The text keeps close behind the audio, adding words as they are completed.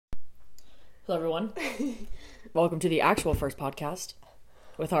Hello, everyone. Welcome to the actual first podcast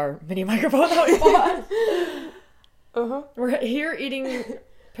with our mini microphone that we bought. Uh-huh. We're here eating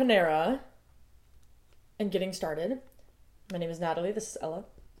Panera and getting started. My name is Natalie. This is Ella.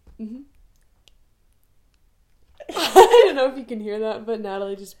 Mm-hmm. I don't know if you can hear that, but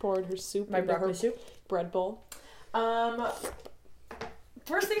Natalie just poured her soup My into broccoli her soup. bread bowl. First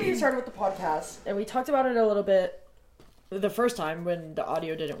thing we get started with the podcast, and we talked about it a little bit the first time when the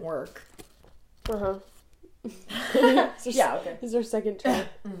audio didn't work. Uh-huh. Yeah, okay. This is our second try.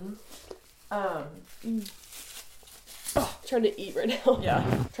 Trying to eat right now.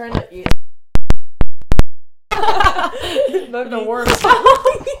 Yeah, trying to eat. The worst.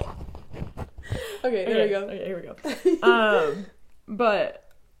 Okay, there we go. Okay, here we go. But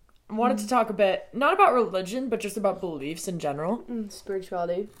I wanted to talk a bit, not about religion, but just about beliefs in general.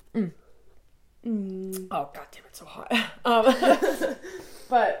 Spirituality. Oh, god damn, it's so hot.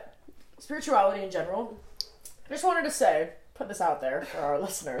 But spirituality in general. I just wanted to say, put this out there for our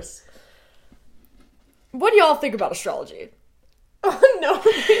listeners. What do y'all think about astrology? Oh, no.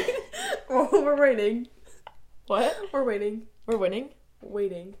 Oh, we're waiting. What? We're waiting. We're winning?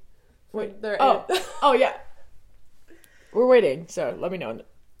 Waiting. Wait. There. Oh, yeah. We're waiting, so let me know.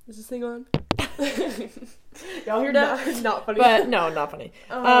 Is this thing on? Y'all hear that? Not funny. But, no, not funny.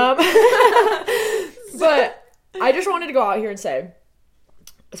 But I just wanted to go out here and say,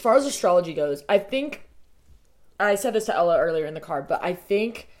 as far as astrology goes, I think, I said this to Ella earlier in the car, but I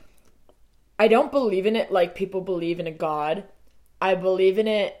think, I don't believe in it like people believe in a god. I believe in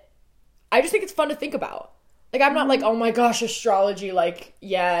it, I just think it's fun to think about. Like, I'm not like, oh my gosh, astrology, like,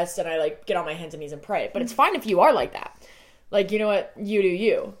 yes, and I, like, get on my hands and knees and pray. But it's fine if you are like that. Like, you know what? You do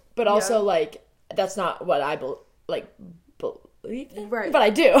you. But also, like, that's not what I believe in. Right. But I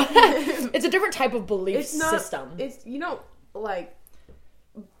do. It's a different type of belief system. It's, you don't, like,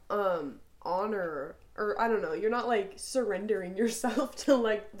 honor, or, I don't know, you're not, like, surrendering yourself to,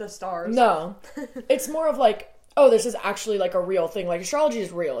 like, the stars. No. It's more of, like, oh, this is actually, like, a real thing. Like, astrology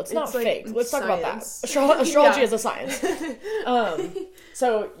is real. It's not like fake. Let's talk about that. science. Astrology Yeah. is a science.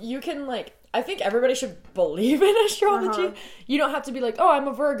 So you can, like, I think everybody should believe in astrology. Uh-huh. You don't have to be like, oh, I'm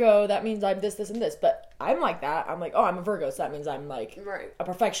a Virgo. That means I'm this, and this. But I'm like that. I'm like, oh, I'm a Virgo. So that means I'm, like, Right. a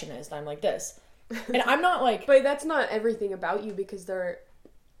perfectionist. I'm like this. And I'm not, like... But that's not everything about you, because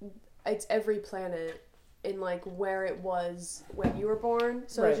it's every planet in, like, where it was when you were born.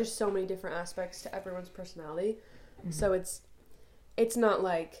 So There's just so many different aspects to everyone's personality. Mm-hmm. So it's not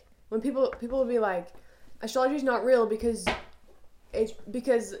like, when people will be like, astrology's not real because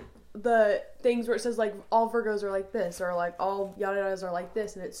the things where it says, like, all Virgos are like this, or, like, all yada yadas are like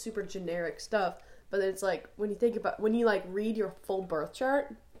this, and it's super generic stuff. But then it's like, when you like read your full birth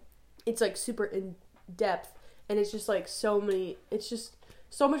chart, it's, like, super in depth, and it's just, like, it's just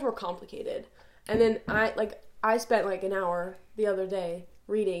so much more complicated. And then I spent, like, an hour the other day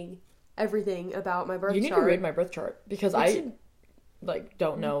reading everything about my birth chart. You need to read my birth chart, because I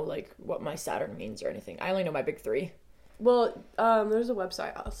don't know, like, what my Saturn means or anything. I only know my big three. Well, there's a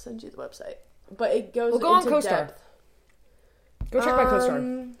website. I'll send you the website. But it goes go on into CoStar. depth. Go check my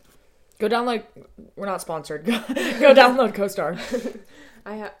CoStar. Go download. We're not sponsored. Go download CoStar.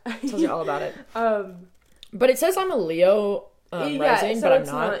 Tells you all about it. But it says I'm a Leo rising, so but I'm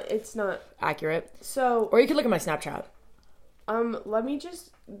not. It's not accurate. So, or you could look at my Snapchat.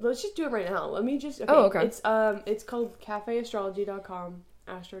 Let's just do it right now. Okay. Oh, okay. It's called cafeastrology.com,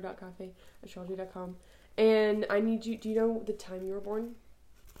 astro.cafe, astrology.com. And I need you, do you know the time you were born?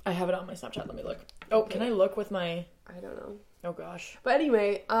 I have it on my Snapchat. Let me look. Oh, okay. Can I look with my... I don't know. Oh, gosh. But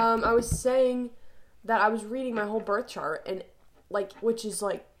anyway, I was saying that I was reading my whole birth chart, and, like, which is,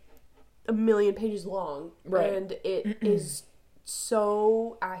 like, 1 million pages long. Right. And it is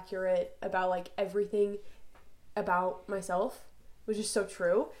so accurate about, like, everything about myself, which is so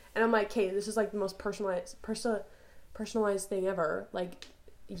true. And I'm like, hey, this is, like, the most personalized thing ever. Like...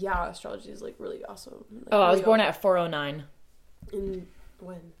 Yeah, astrology is, like, really awesome. Like, I was born at 4:09. In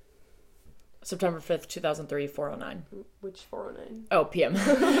when? September 5th, 2003, 4:09. Which 4:09? Oh, PM.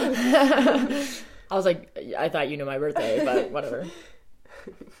 I was like, I thought you knew my birthday, but whatever.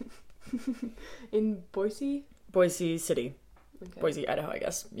 In Boise? Boise City. Okay. Boise, Idaho, I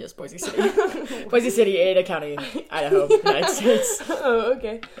guess. Yes, Boise City. Boise City, Ada County, Idaho, United States. Oh,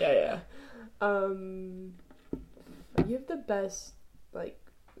 okay. Yeah. You have the best, like,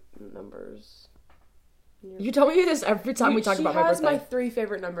 numbers. You tell me this every time we talk about my birthday. She has my 3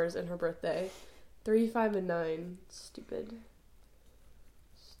 favorite numbers in her birthday. 3, 5, and 9. Stupid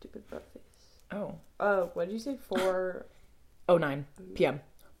butt face. Oh. Oh, what did you say? 4... 09 p.m.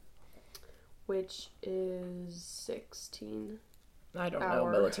 Which is 16. I don't know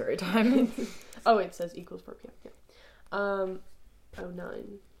hour. military time. Oh, it says equals 4 p.m. Yeah.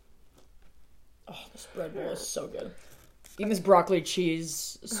 09. Oh, this Red Bull is so good. Eating this broccoli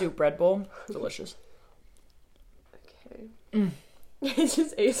cheese soup Red Bull, delicious. Okay. It's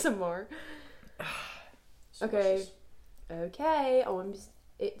just ASMR. Okay. Delicious. Okay.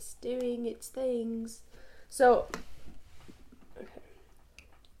 It's doing its things. So. Okay.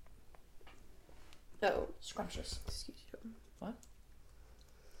 Oh. Scrumptious. Excuse you. What?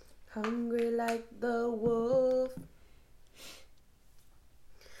 Hungry like the wolf.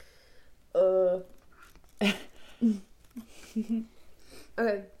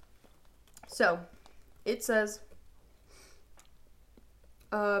 Okay. So, it says,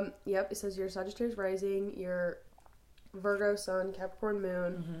 it says your Sagittarius rising, your Virgo sun, Capricorn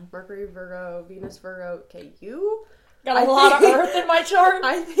moon, Mercury Virgo, Venus Virgo. Okay, you Got a lot of Earth in my chart.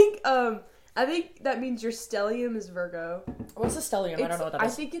 I think that means your stellium is Virgo. What's a stellium? I don't know what that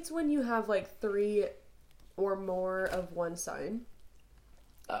is. I think it's when you have like 3 or more of one sign.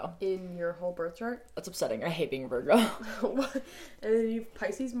 Oh. In your whole birth chart. That's upsetting. I hate being Virgo. And then you have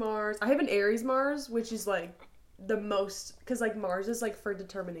Pisces Mars. I have an Aries Mars, which is like the most, because like Mars is like for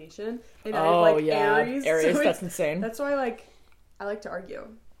determination, and I have like Aries. So that's insane. That's why I like to argue.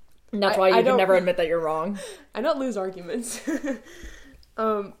 And that's why you can never admit that you're wrong. I don't lose arguments.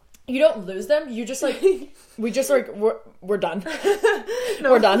 You don't lose them. You just like we're done.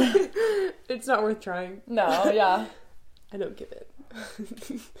 No, we're done. It's not worth trying. No, yeah. I don't give it.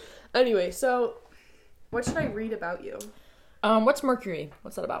 Anyway, so what should I read about you? What's Mercury?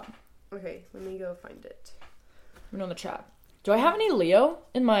 What's that about? Okay, let me go find it. Let me know in the chat. Do I have any Leo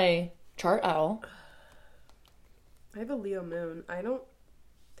in my chart at all? I have a Leo moon. I don't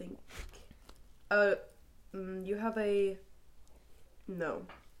think. You have a. No,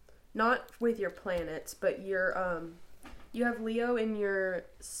 not with your planets, but your you have Leo in your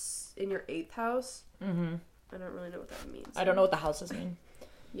 8th house. Mm-hmm. I don't really know what that means. I don't know what the houses mean.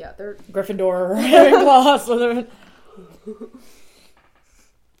 Yeah, they're Gryffindor, Ravenclaw, Slytherin.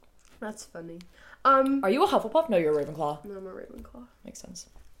 That's funny. Are you a Hufflepuff? No, you're a Ravenclaw. No, I'm a Ravenclaw. Makes sense.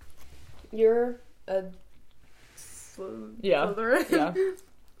 You're a Slytherin. Yeah.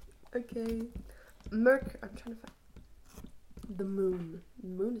 Okay. I'm trying to find the moon. The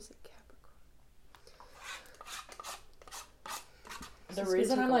moon is a Capricorn. The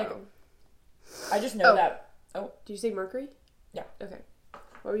reason I'm like, I just know that. Oh, did you say Mercury? Yeah. Okay.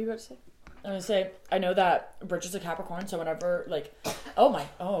 What were you about to say? I'm gonna say I know that Bridge is a Capricorn, so whenever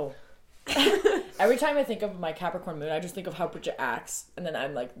every time I think of my Capricorn moon, I just think of how Bridget acts, and then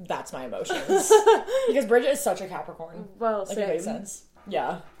I'm like, that's my emotions. Because Bridget is such a Capricorn. Well, like, it makes sense.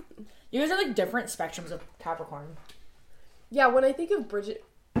 Yeah. You guys are like different spectrums of Capricorn. Yeah, when I think of Bridget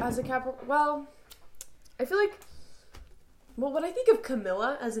as a Capricorn, well, I feel like, when I think of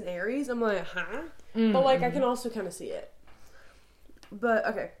Camilla as an Aries, I'm like, huh? Mm-hmm. But like, I can also kind of see it. But,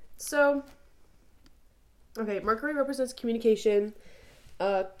 okay. So, Mercury represents communication,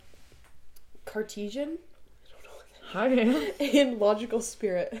 Cartesian, Hi. and logical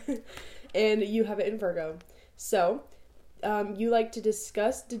spirit, and you have it in Virgo. So, you like to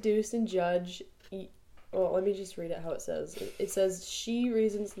discuss, deduce, and judge. Well, let me just read it how it says. It says, she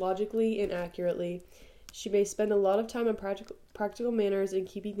reasons logically and accurately. She may spend a lot of time on practical manners and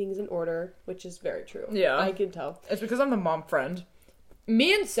keeping things in order, which is very true. Yeah. I can tell. It's because I'm the mom friend.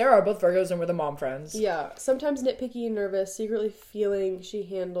 Me and Sarah are both Virgos and we're the mom friends. Yeah. Sometimes nitpicky and nervous, secretly feeling she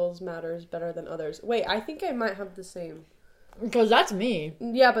handles matters better than others. Wait, I think I might have the same. Because that's me.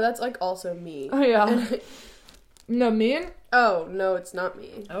 Yeah, but that's like also me. Oh, yeah. No, me and... Oh, no, it's not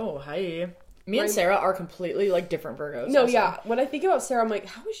me. Oh, hi. Me and Sarah are completely, like, different Virgos. No, also. yeah. When I think about Sarah, I'm like,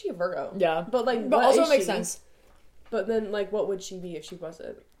 how is she a Virgo? Yeah. But, like, but what also is it makes she? sense. But then, like, what would she be if she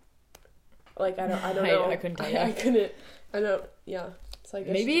wasn't? Like, I don't know. I couldn't tell you. I couldn't. I don't, yeah. So I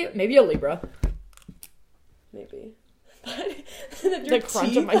guess maybe a Libra. Maybe. The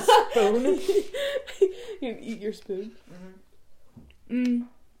crunch of my spoon. You eat your spoon. Mm-hmm.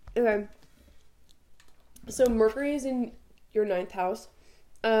 Okay. So Mercury is in your 9th house.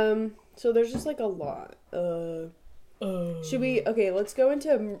 So there's just like a lot. Should we? Okay, let's go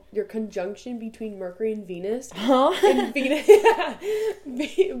into your conjunction between Mercury and Venus. Huh? And Venus.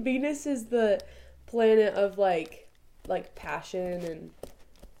 Venus is the planet of like passion and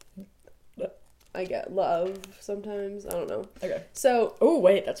I get love sometimes. I don't know. Okay. So. Oh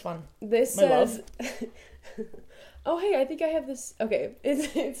wait, that's fun. This My says. love. Oh hey, I think I have this. Okay,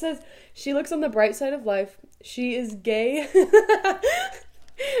 it says she looks on the bright side of life. She is gay,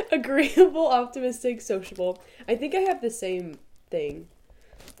 agreeable, optimistic, sociable. I think I have the same thing.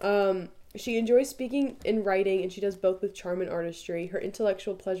 She enjoys speaking and writing, and she does both with charm and artistry. Her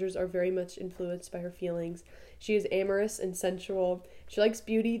intellectual pleasures are very much influenced by her feelings. She is amorous and sensual. She likes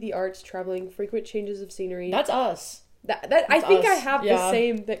beauty, the arts, traveling, frequent changes of scenery. That's us. I think us. I have the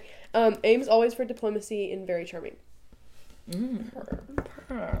same thing. Aims always for diplomacy and very charming.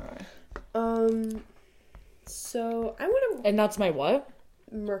 So I want to... And that's my what?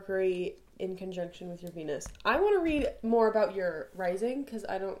 Mercury in conjunction with your Venus. I want to read more about your rising, because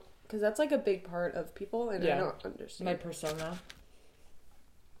that's like a big part of people, and I don't understand. My persona.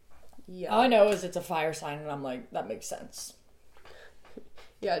 Yeah. All I know is it's a fire sign, and I'm like, that makes sense.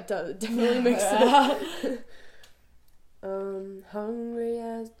 Yeah, it does. It definitely makes sense. Hungry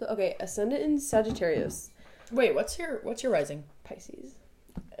as the... Okay, ascendant in Sagittarius. Wait, what's your rising? Pisces.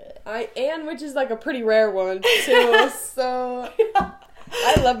 Which is like a pretty rare one, too, so...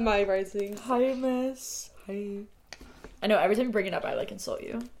 I love my rising. Hi, miss. Hi. I know, every time you bring it up, I, like, insult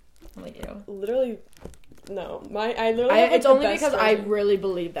you. I'm like, ew. Literally, no. I literally have, like, it's only because I really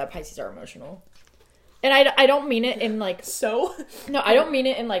believe that Pisces are emotional. And I don't mean it in, like... So? No, I don't mean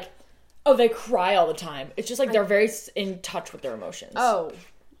it in, like, oh, they cry all the time. It's just, like, they're very in touch with their emotions. Oh.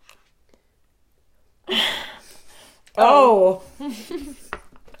 Oh.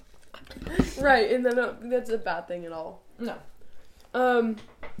 Right, and then that's a bad thing at all. No.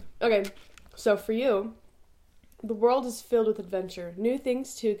 Okay, so for you, the world is filled with adventure, new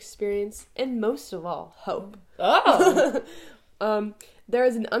things to experience, and most of all, hope. Oh! There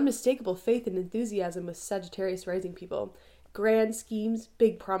is an unmistakable faith and enthusiasm with Sagittarius rising people. Grand schemes,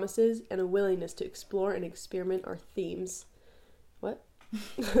 big promises, and a willingness to explore and experiment are themes. What?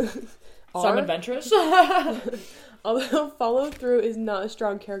 Some adventurous? Although follow through is not a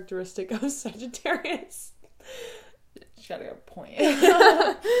strong characteristic of Sagittarius. She's got a point.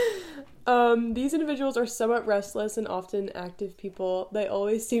 These individuals are somewhat restless and often active people. They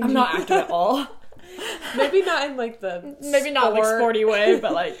always seem I'm not active at all. Maybe not in like the not like sporty way,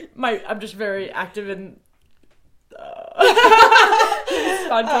 but like I'm just very active in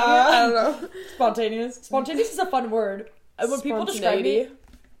spontaneous. I don't know. Spontaneous is a fun word. When people describe me,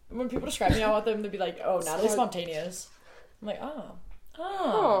 I want them to be like, "Oh, Natalie's spontaneous." I'm like,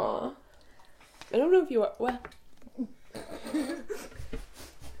 "Oh." I don't know if you are. What?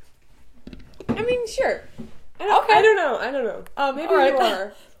 I mean, sure. I don't know. Maybe you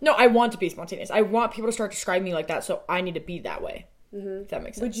are. No, I want to be spontaneous. I want people to start describing me like that, so I need to be that way. Mm-hmm. If that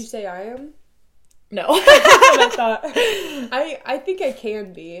makes sense. Would you say I am? No. That's what I thought. I think I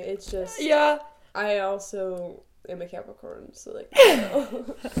can be. It's just... Yeah. I also am a Capricorn, so like, I don't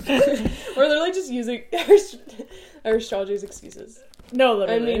know. We're literally just using our astrology as excuses. No,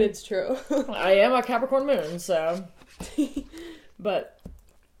 literally. I mean, it's true. I am a Capricorn moon, so... But,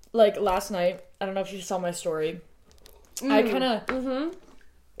 like, last night, I don't know if you saw my story. I kind of... Mm-hmm.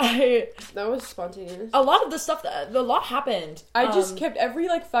 That was spontaneous. A lot of the stuff, a lot happened. I just kept every,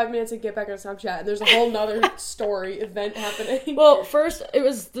 5 minutes I get back on Snapchat, and there's a whole nother event happening. Well, first, it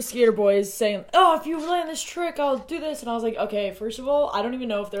was the skater boys saying, "Oh, if you land this trick, I'll do this." And I was like, okay, first of all, I don't even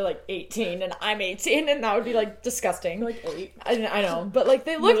know if they're, 18, and I'm 18, and that would be, disgusting. 8. I know, but,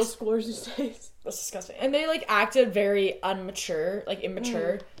 they looked... Middle schoolers these days. That's disgusting. And they, acted very immature.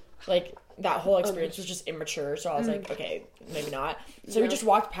 That whole experience was just immature, so I was like, okay, maybe not. So we just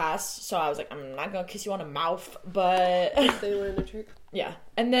walked past, so I was like, I'm not gonna kiss you on the mouth, but... They learned a trick? Yeah.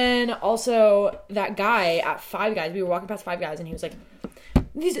 And then, also, that guy at Five Guys, we were walking past Five Guys, and he was like,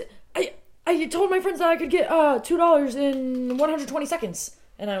 I told my friends that I could get $2 in 120 seconds.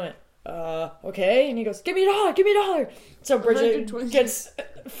 And I went, okay. And he goes, give me $1. So Bridget gets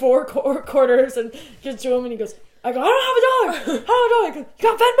 4 quarters and gives to him, and he goes... I go, I don't have $1. I go, you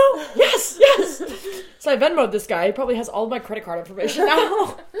got Venmo? Yes. So I Venmo'd this guy. He probably has all of my credit card information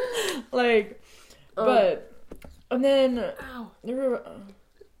now. But, and then... Ow.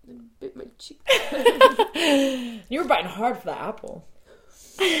 Bit my cheek. You were biting hard for that apple.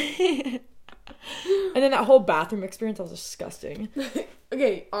 And then that whole bathroom experience, that was disgusting.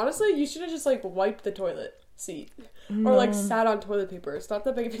 Okay, honestly, you should have just, wiped the toilet seat. Or, sat on toilet paper. It's not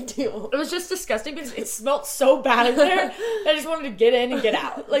that big of a deal. It was just disgusting because it smelled so bad in there. I just wanted to get in and get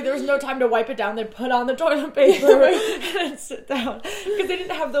out. There was no time to wipe it down. They put on the toilet paper and sit down. Because they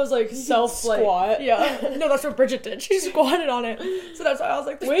didn't have those, self-squat. Yeah. No, that's what Bridget did. She squatted on it. So that's why I was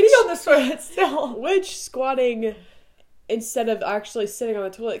like, waiting on this toilet still. Which squatting, instead of actually sitting on the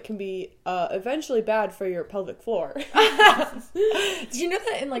toilet, can be eventually bad for your pelvic floor. Did you know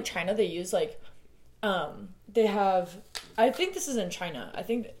that in, China they use, they have, I think this is in China. I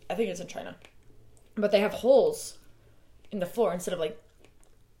think it's in China. But they have holes in the floor instead of,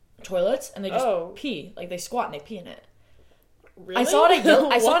 toilets, and they just pee. They squat and they pee in it. Really? I saw it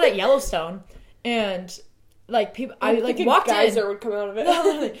at Yellowstone, and like people, I like walked in. Geyser would come out of it.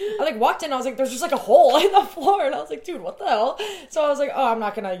 I like walked in. I was like, "There's just like a hole in the floor," and I was like, "Dude, what the hell?" So I was like, "Oh, I'm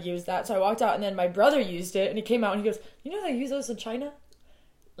not gonna use that." So I walked out, and then my brother used it, and he came out and he goes, "You know they use those in China?"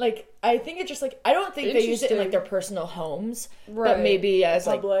 Like, I think it's just like, I don't think they use it in like their personal homes, but maybe as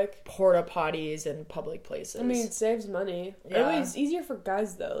public. Like porta potties in public places. I mean, it saves money. Yeah. I mean, it's easier for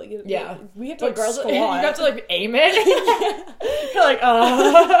guys though. Like, yeah, we have to like girls. You have to like aim it. You're like,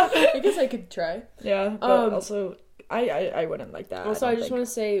 I guess I could try. Yeah, but also, I wouldn't like that. Also, I just want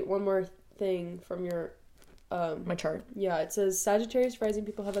to say one more thing from your my chart. Yeah, it says Sagittarius rising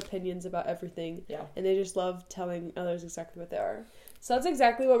people have opinions about everything. Yeah, and they just love telling others exactly what they are. So that's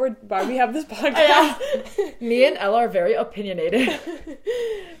exactly why we have this podcast. Yeah. Me and Ella are very opinionated.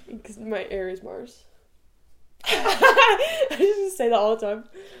 Because my Aries Mars. I just say that all the time.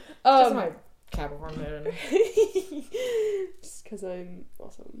 Just my Capricorn moon. Just because I'm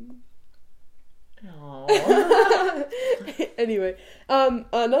awesome. Aww. Anyway,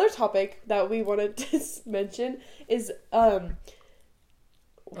 another topic that we wanted to mention is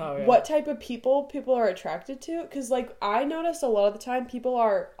what type of people are attracted to. Because, like, I noticed a lot of the time people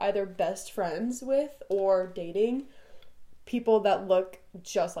are either best friends with or dating people that look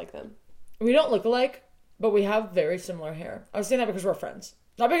just like them. We don't look alike, but we have very similar hair. I was saying that because we're friends.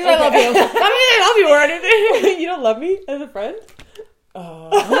 Not because I love you. Not because I love you or anything. You don't love me as a friend? No,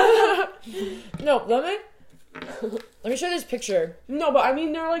 let me show you this picture. No, but I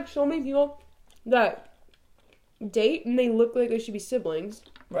mean, there are, like, so many people that date and they look like they should be siblings.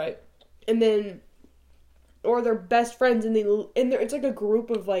 Right. And then, or they're best friends and it's like a group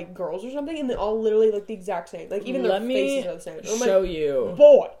of like girls or something and they all literally look the exact same. Like even their faces are the same. I'm show like, you.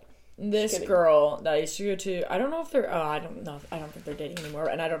 Boy. This girl that I used to go to, I don't know if they're, I don't think they're dating anymore,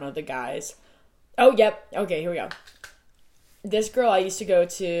 and I don't know the guys. Oh, yep. Okay, here we go. This girl I used to go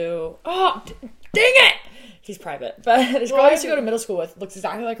to, dang it! He's private. But this girl I used to go to middle school with looks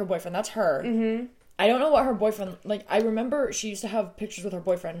exactly like her boyfriend. That's her. Mm-hmm. I don't know what her boyfriend, like, I remember she used to have pictures with her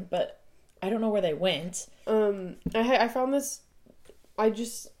boyfriend, but I don't know where they went. I found this, I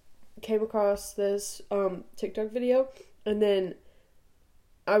just came across this, TikTok video, and then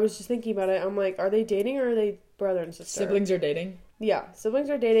I was just thinking about it. I'm like, are they dating or are they brother and sister? Siblings are dating? Yeah, siblings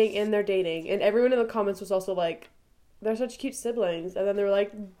are dating, and they're dating, and everyone in the comments was also like, they're such cute siblings, and then they were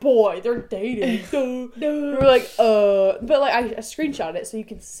like, boy, they're dating. We were like, but like, I screenshot it so you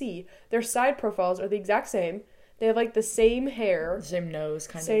can see their side profiles are the exact same. They have like the same hair, the same nose,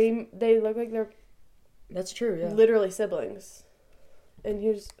 kind of. They look like they're. That's true. Yeah. Literally siblings. And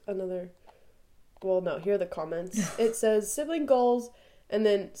here's another. Well, no, here are the comments. It says sibling goals, and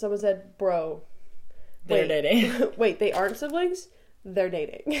then someone said, "Bro, they're dating." Wait, they aren't siblings. They're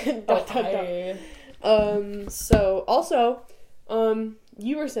dating. Okay. So also,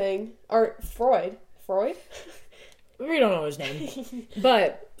 you were saying, or Freud? We don't know his name,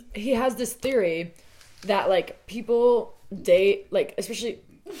 but he has this theory that like people date, like, especially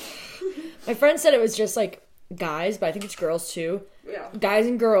my friend said it was just like guys, but I think it's girls too. Yeah. Guys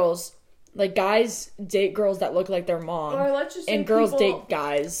and girls, like guys date girls that look like their mom, or let's just say and girls date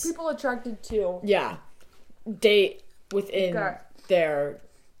guys. People attracted to. Yeah, date within their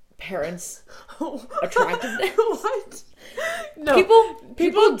parents attractiveness. What? No.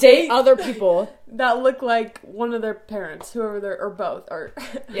 People date other people that look like one of their parents, whoever they're, or both, or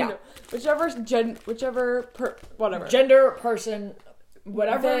yeah, no, whatever gender, person,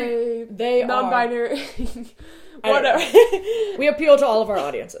 whatever they non-binary, whatever. We appeal to all of our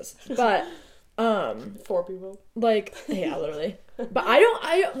audiences, but 4 people, like, yeah, literally. But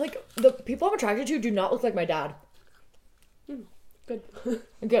I like the people I'm attracted to do not look like my dad. Good.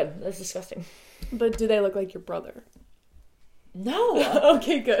 That's disgusting. But do they look like your brother? No.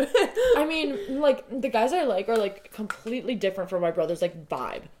 Okay, good. I mean, like, the guys I like are, like, completely different from my brother's, like,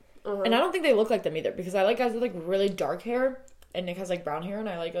 vibe. Uh-huh. And I don't think they look like them either, because I like guys with, like, really dark hair, and Nick has, like, brown hair, and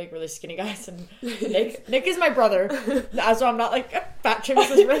I like really skinny guys, and Nick is my brother, so I'm not, like, fat shaming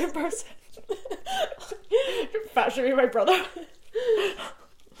this random person. Fat shaming my brother.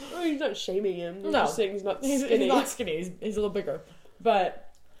 Oh, you're not shaming him. You're no. just saying he's not skinny. He's not skinny. He's a little bigger.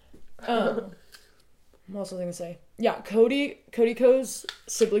 But, what else was I going to say? Yeah, Cody Co's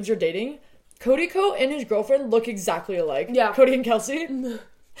siblings are dating. Cody Co and his girlfriend look exactly alike. Yeah. Cody and Kelsey.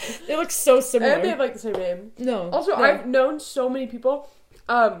 They look so similar. And they have, like, the same name. No. Also, no. I've known so many people,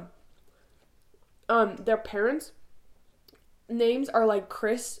 their parents' names are, like,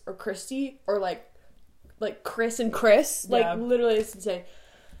 Chris or Christy, or, like Chris and Chris. Like, yeah. Literally, it's insane.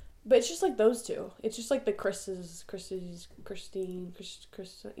 But it's just like those two. It's just like the Christine,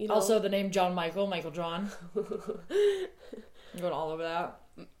 Chris, you know. Also, the name John Michael John. I'm going all over that.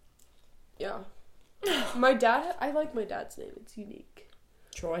 Yeah. My dad, I like my dad's name. It's unique.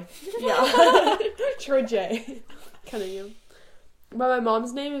 Troy. Yeah. Troy J. Cunningham. But my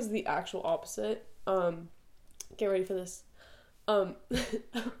mom's name is the actual opposite. Get ready for this. We're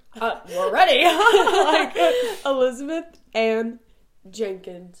ready. Like Elizabeth Ann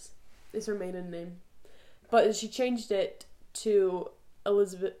Jenkins is her maiden name. But she changed it to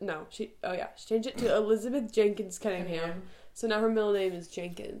she changed it to Elizabeth Jenkins Cunningham. So now her middle name is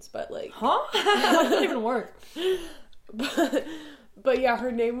Jenkins, but like... Huh? That doesn't even work. But yeah,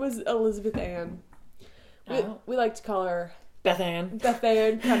 her name was Elizabeth Ann. We like to call her... Beth Ann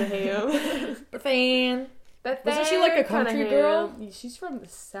Cunningham. Beth Ann. Wasn't she like a country girl? She's from the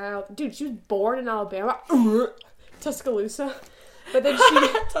South. Dude, she was born in Alabama. Tuscaloosa. But then she...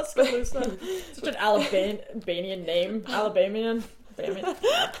 Tuscaloosa. Such an Albanian name. Albanian.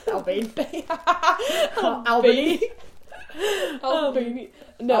 Albany. Albany.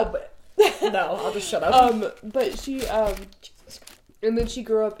 No, I'll just shut up. But she, and then she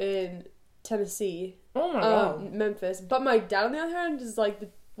grew up in Tennessee. Oh my god. Memphis. But my dad, on the other hand, is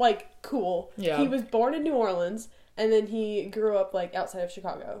like cool. Yeah. He was born in New Orleans, and then he grew up like outside of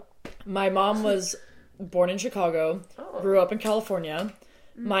Chicago. My mom was born in Chicago, grew up in California.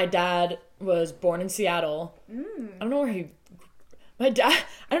 My dad was born in Seattle. I don't know where my dad,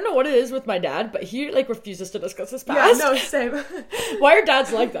 I don't know what it is with my dad, but he like refuses to discuss his past. Yeah, no, same. Why are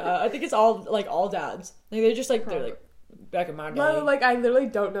dads like that? I think it's all dads. Like they just like they're like back in my day. Well, like I literally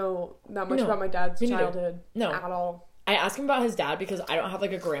don't know that much about my dad's childhood at all. I ask him about his dad because I don't have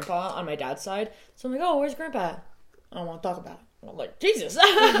like a grandpa on my dad's side. So I'm like, oh, where's grandpa? I don't want to talk about it. I'm like, Jesus.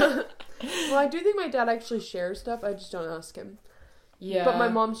 Well, I do think my dad actually shares stuff. I just don't ask him. Yeah. But my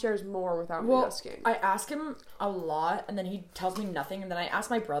mom shares more without me asking. I ask him a lot, and then he tells me nothing, and then I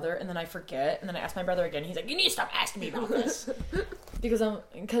ask my brother, and then I forget, and then I ask my brother again. He's like, you need to stop asking me about this. How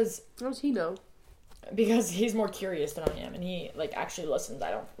does he know? Because he's more curious than I am, and he, like, actually listens.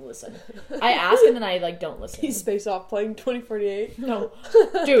 I don't listen. I ask, and then I, like, don't listen. He's space off playing 2048. No.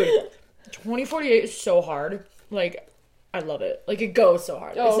 Dude, 2048 is so hard. Like, I love it. Like, it goes so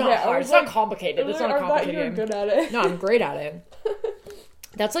hard. It's not hard. It's not complicated. It's not a complicated game. You're good at it. No, I'm great at it.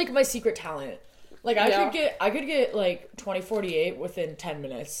 That's, like, my secret talent. Like, I could get, like, 2048 within 10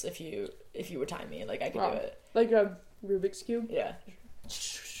 minutes if you would time me. Like, I could do it. Like a Rubik's Cube? Yeah.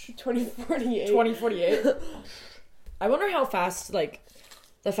 2048. 2048. I wonder how fast, like,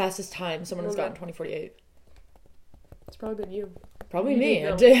 the fastest time someone has gotten 2048. It's probably been you. Probably me.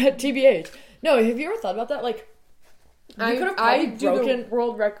 TBH. No, have you ever thought about that? Like, you could have probably broken the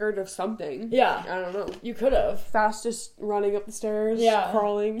world record of something. Yeah. I don't know. You could have. Fastest running up the stairs. Yeah.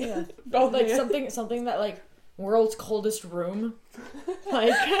 Crawling. Yeah. Like something that like world's coldest room.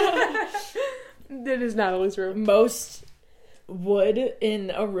 Like it is Natalie's room. Most wood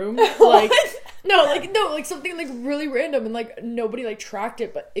in a room. Like like something like really random and like nobody like tracked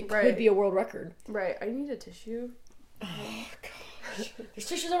it, but it could be a world record. Right. I need a tissue. Oh gosh. There's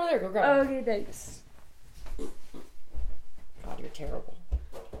tissues over there. Go grab them. Okay, thanks. God, you're terrible.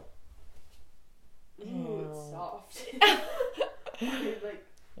 Ooh, it's soft. Like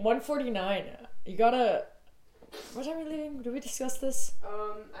 1:49. You gotta. What time are we leaving? Did we discuss this? I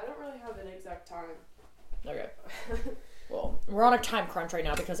don't really have an exact time. Okay. Well, we're on a time crunch right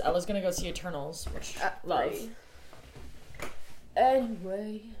now because Ella's gonna go see Eternals, which love.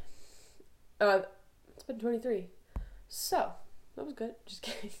 Anyway, it's been 23. So that was good. Just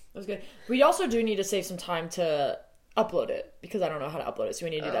kidding. That was good. We also do need to save some time to upload it because I don't know how to upload it, so we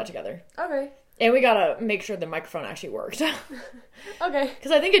need to do that together. Okay. And we gotta make sure the microphone actually worked. Okay.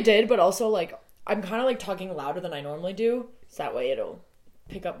 Because I think it did, but also like I'm kind of like talking louder than I normally do, so that way it'll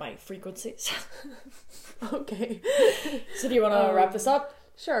pick up my frequencies. Okay. So do you want to wrap this up?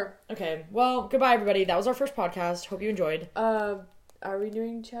 Sure. Okay. Well, goodbye everybody. That was our first podcast. Hope you enjoyed. Are we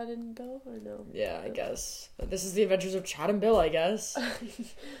doing Chad and Bill or no? Yeah, I guess. This is the Adventures of Chad and Bill, I guess.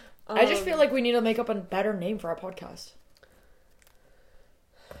 I just feel like we need to make up a better name for our podcast.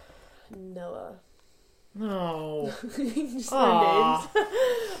 Noah. No. Just their names.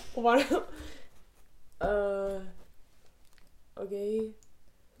 Why okay.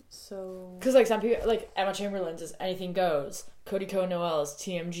 So... Because, like, some people... Like, Emma Chamberlain's is Anything Goes. Cody Noel is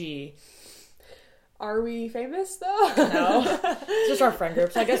TMG. Are we famous, though? No. It's just our friend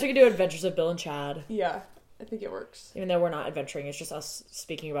group. So I guess we could do Adventures of Bill and Chad. Yeah. I think it works. Even though we're not adventuring, it's just us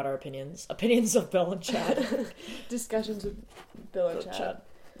speaking about our opinions. Opinions of Bill and Chad. Discussions with Bill and Chad.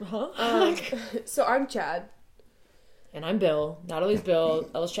 Huh? So I'm Chad. And I'm Bill. Natalie's Bill.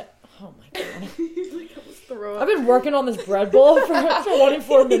 Ella's Chad. Oh my god. I've I've been working on this bread bowl for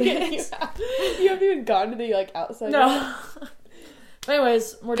 24 minutes. Yeah. You haven't even gotten to the, like, outside No.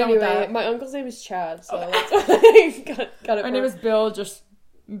 Anyways, we're done with Anyway, that. my uncle's name is Chad, so Okay. that's got it. My name is Bill, just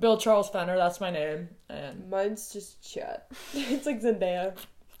Bill Charles Fenner, that's my name. And mine's just Chad. It's like Zendaya.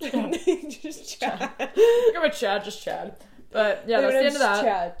 Just Chad. Go with Chad, just Chad. But yeah, that's the end of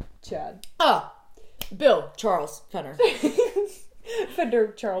that. Chad. Ah, Bill Charles Fenner.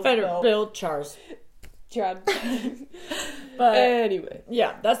 Fender Charles Bill Charles. Chad. But anyway.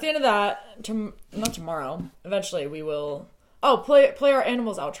 Yeah, that's the end of that. Not tomorrow. Eventually we will... Oh, play our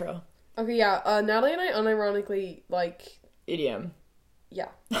animals outro. Okay, yeah. Natalie and I unironically like... EDM. Yeah.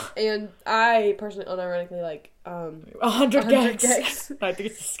 And I personally unironically like... 100 gex. I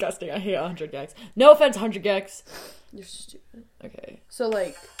think it's disgusting. I hate 100 gex. No offense, 100 gex. You're stupid. Okay. So,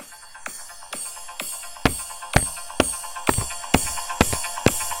 like...